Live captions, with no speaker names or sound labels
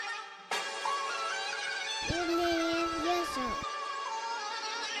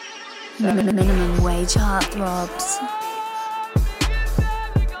Minimum wage heartthrobs.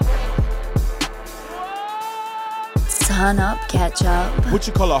 Turn up, catch up. What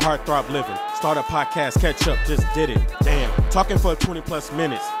you call a heartthrob living? Start a podcast, catch up, just did it. Damn. Talking for 20 plus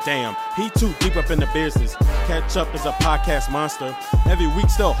minutes. Damn. He too deep up in the business. Catch up is a podcast monster. Every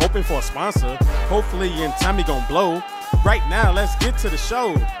week still hoping for a sponsor. Hopefully in time he gon' blow. Right now, let's get to the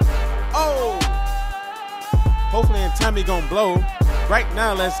show. Oh! Hopefully in time he gon' blow. Right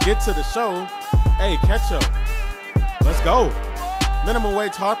now, let's get to the show. Hey, catch up. Let's go. Minimum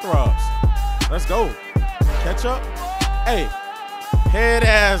wage heartthrobs. Let's go. Catch up. Hey, head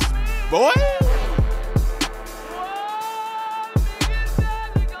ass boy.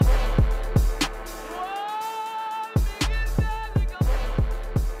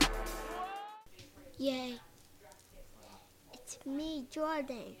 Yay. It's me,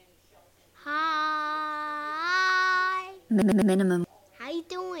 Jordan. Hi. Minimum. How you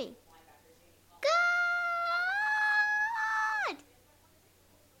doing? Good.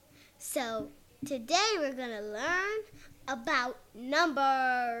 So, today we're going to learn about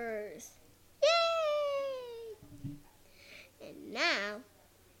numbers. Yay! And now,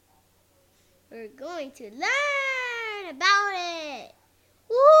 we're going to learn about it.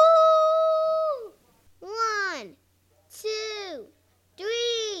 Woo! 1, 2,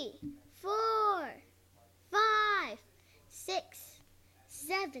 3, 4, 5, 6,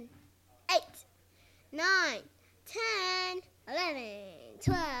 7, 8, 9, 10, 11,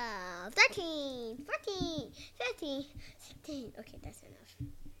 12, 13, 14, 15, 16. Okay, that's enough.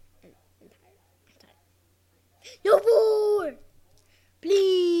 I'm tired. No more!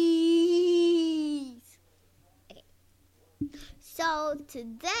 Please! Okay. So,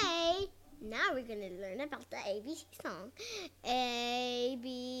 today, now we're going to learn about the ABC song. A,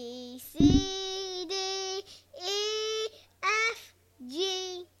 B, C, D, E, F,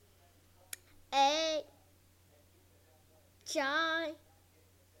 G, H, I,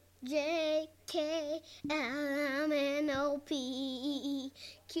 J, K, L, M, N, O, P,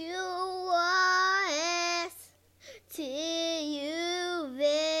 Q, R, S, T, U, V,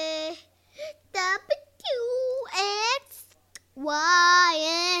 W, X, Y,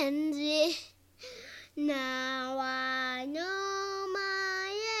 and Z. Now I know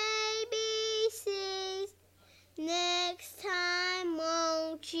my ABCs. Next time,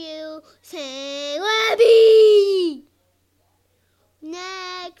 won't you sing with me?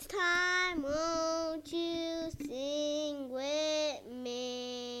 Next time, won't you sing with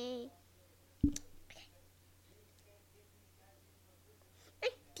me?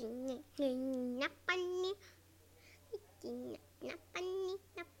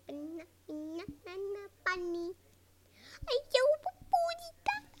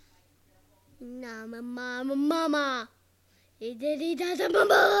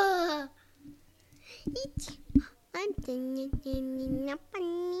 Mama. I'm singing a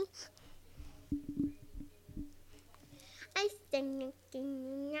bunny. I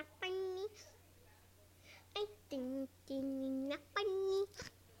singing a bunny. I singing a bunny.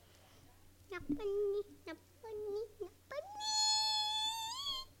 A bunny, a bunny, a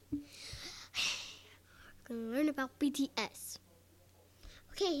bunny. We're gonna learn about BTS.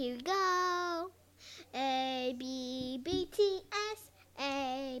 Okay, here we go. A B B T S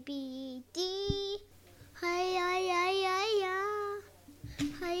A B D. Hi, hi, hi, hi, hi,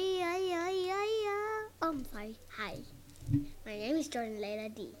 hi, hi, hi, hi. I'm sorry. Hi, my name is Jordan Layla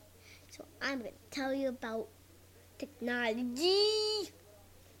D. So I'm gonna tell you about technology.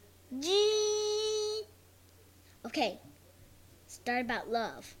 Okay, start about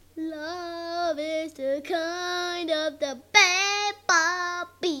love. Love is the kind of the baby.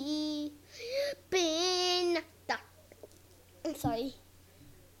 I'm sorry.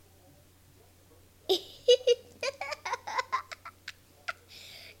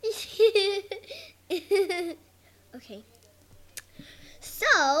 Okay.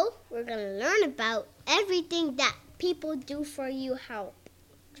 So, we're going to learn about everything that people do for you help.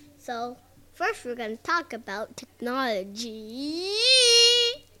 So, first we're going to talk about technology.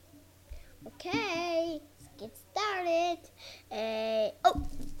 Okay, let's get started.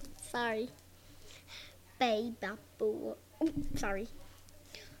 Sorry. Sorry.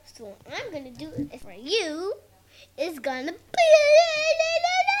 So what I'm going to do is for you is going to be...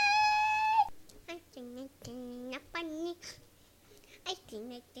 I think a bunny. I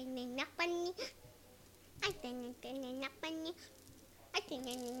think a bunny. I think a bunny. I think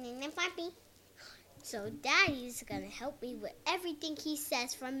a puppy. So Daddy's going to help me with everything he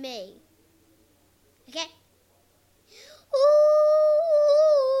says from me. Okay? Ooh,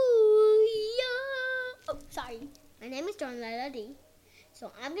 yeah. Oh, sorry. My name is Jordan Layla D. So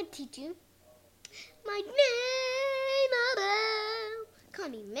I'm gonna teach you my name. Call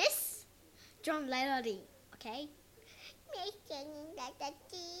me Miss John Lady. Okay? Miss John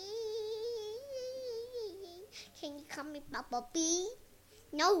Lady. Can you call me Bumblebee?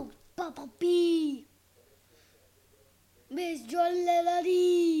 No, Bumblebee. Miss John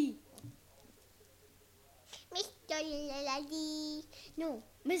Lady. Miss John Lady. No,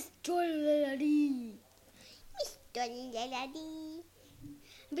 Miss John Lady. Miss John Lady.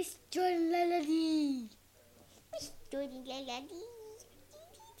 Miss John Lady. Miss John Lady.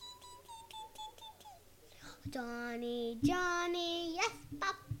 Johnny, Johnny, yes,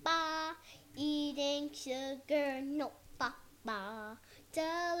 Papa. Eating sugar, no, Papa.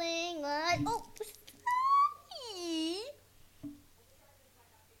 Telling what? Oh, sorry.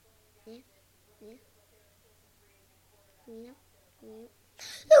 No.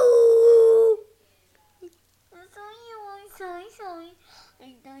 I'm sorry.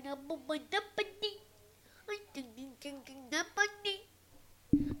 I don't know what the bunny. I don't know bunny.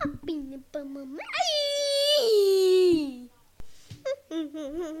 I've been a bum.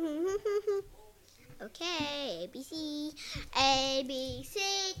 Okay, A B C D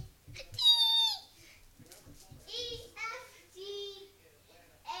E F G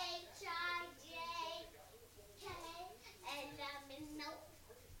H I J K L M N O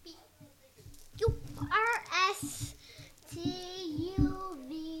P Q R S T U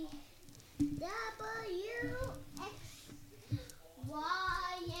V W X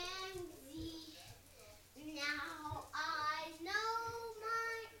Y and Z. Now I know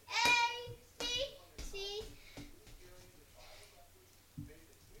my ABC.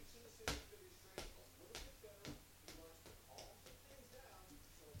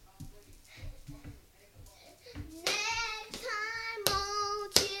 Next time,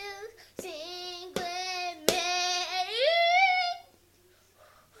 won't you sing with me?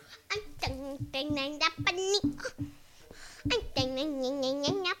 I'm dang that bunny. I'm dang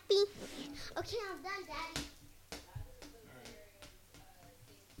nappy. Okay, I'm done, Daddy.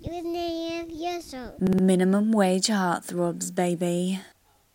 You're 9 years old. Minimum wage heartthrobs, baby.